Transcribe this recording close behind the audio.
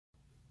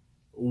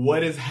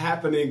What is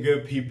happening,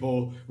 good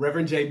people?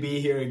 Reverend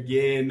JB here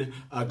again,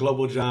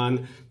 Global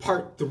John.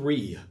 Part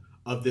 3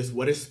 of this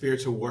What is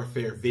Spiritual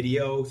Warfare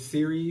video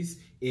series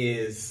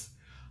is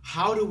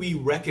how do we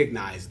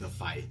recognize the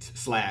fight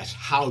 /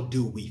 how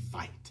do we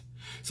fight?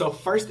 So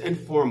first and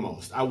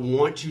foremost, I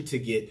want you to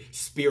get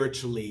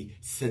spiritually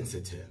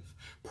sensitive.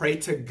 Pray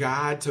to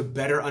God to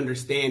better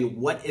understand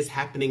what is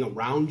happening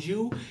around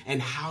you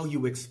and how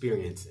you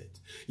experience it.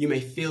 You may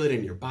feel it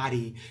in your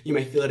body. You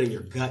may feel it in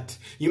your gut.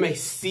 You may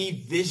see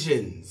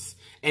visions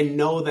and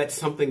know that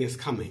something is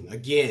coming.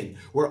 Again,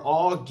 we're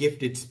all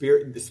gifted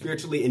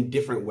spiritually in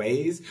different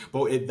ways,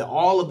 but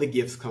all of the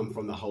gifts come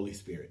from the Holy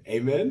Spirit.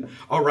 Amen?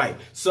 All right.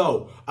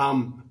 So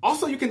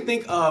also you can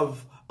think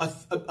of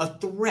a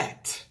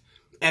threat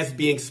as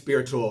being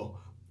spiritual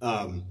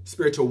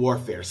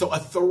warfare. So a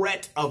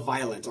threat of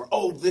violence, or,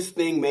 oh, this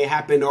thing may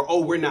happen, or,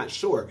 oh, we're not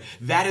sure.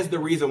 That is the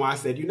reason why I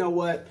said, you know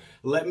what?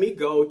 Let me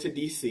go to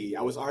DC.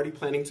 I was already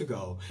planning to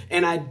go.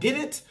 And I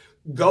didn't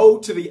go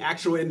to the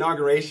actual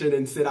inauguration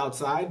and sit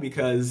outside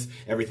because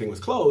everything was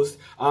closed,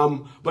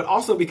 but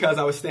also because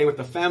I was staying with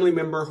a family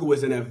member who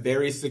was in a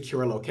very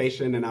secure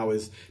location, and I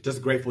was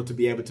just grateful to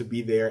be able to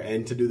be there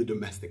and to do the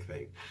domestic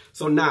thing.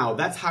 So now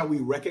that's how we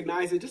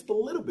recognize it, just a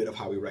little bit of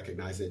how we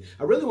recognize it.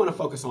 I really want to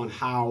focus on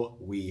how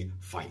we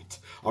fight.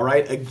 All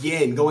right,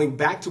 again, going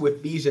back to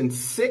Ephesians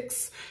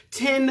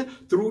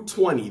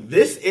 6:10-20.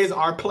 This is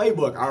our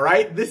playbook, all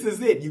right? This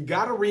is it. You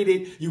got to read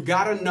it. You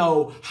got to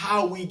know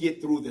how we get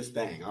through this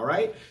thing, all right?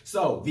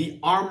 So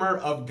the armor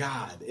of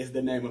God is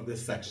the name of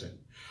this section.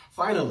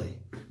 Finally,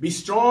 be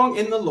strong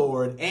in the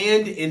Lord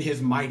and in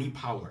his mighty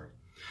power.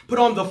 Put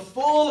on the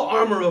full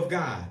armor of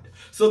God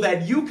so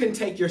that you can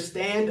take your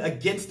stand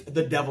against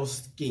the devil's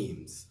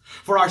schemes.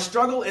 For our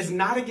struggle is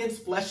not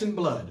against flesh and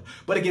blood,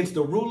 but against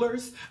the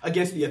rulers,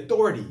 against the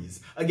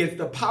authorities, against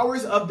the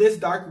powers of this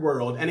dark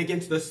world, and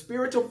against the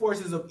spiritual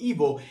forces of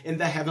evil in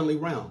the heavenly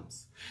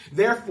realms.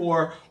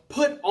 Therefore,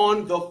 put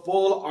on the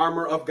full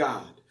armor of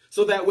God,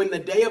 so that when the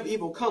day of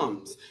evil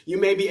comes, you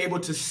may be able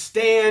to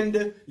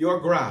stand your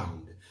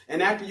ground.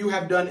 And after you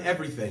have done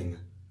everything,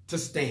 to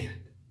stand.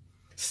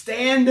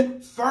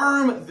 Stand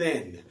firm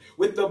then,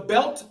 with the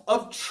belt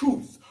of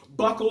truth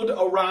buckled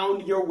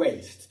around your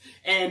waist,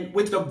 and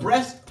with the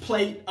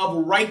breastplate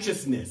of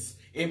righteousness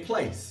in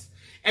place,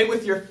 and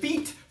with your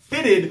feet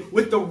fitted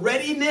with the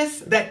readiness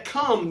that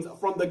comes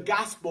from the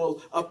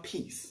gospel of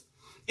peace.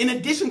 In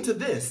addition to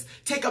this,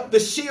 take up the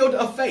shield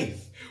of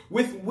faith,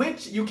 with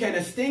which you can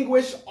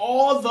extinguish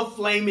all the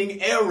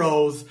flaming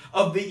arrows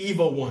of the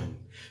evil one.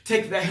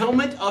 Take the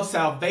helmet of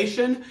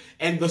salvation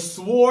and the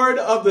sword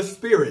of the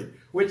Spirit,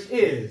 which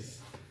is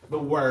the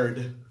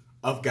word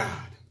of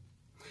God.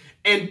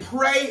 And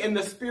pray in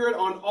the Spirit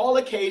on all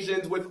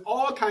occasions with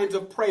all kinds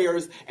of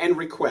prayers and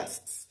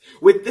requests.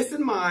 With this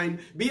in mind,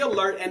 be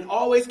alert and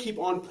always keep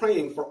on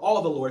praying for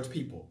all the Lord's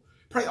people.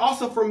 Pray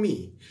also for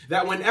me,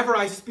 that whenever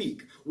I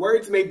speak,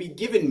 words may be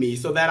given me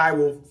so that I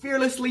will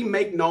fearlessly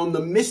make known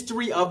the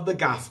mystery of the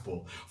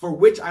gospel, for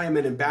which I am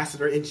an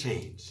ambassador in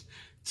chains.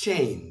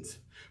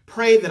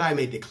 Pray that I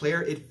may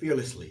declare it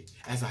fearlessly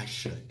as I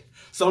should.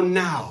 So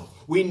now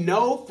we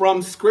know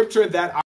from scripture that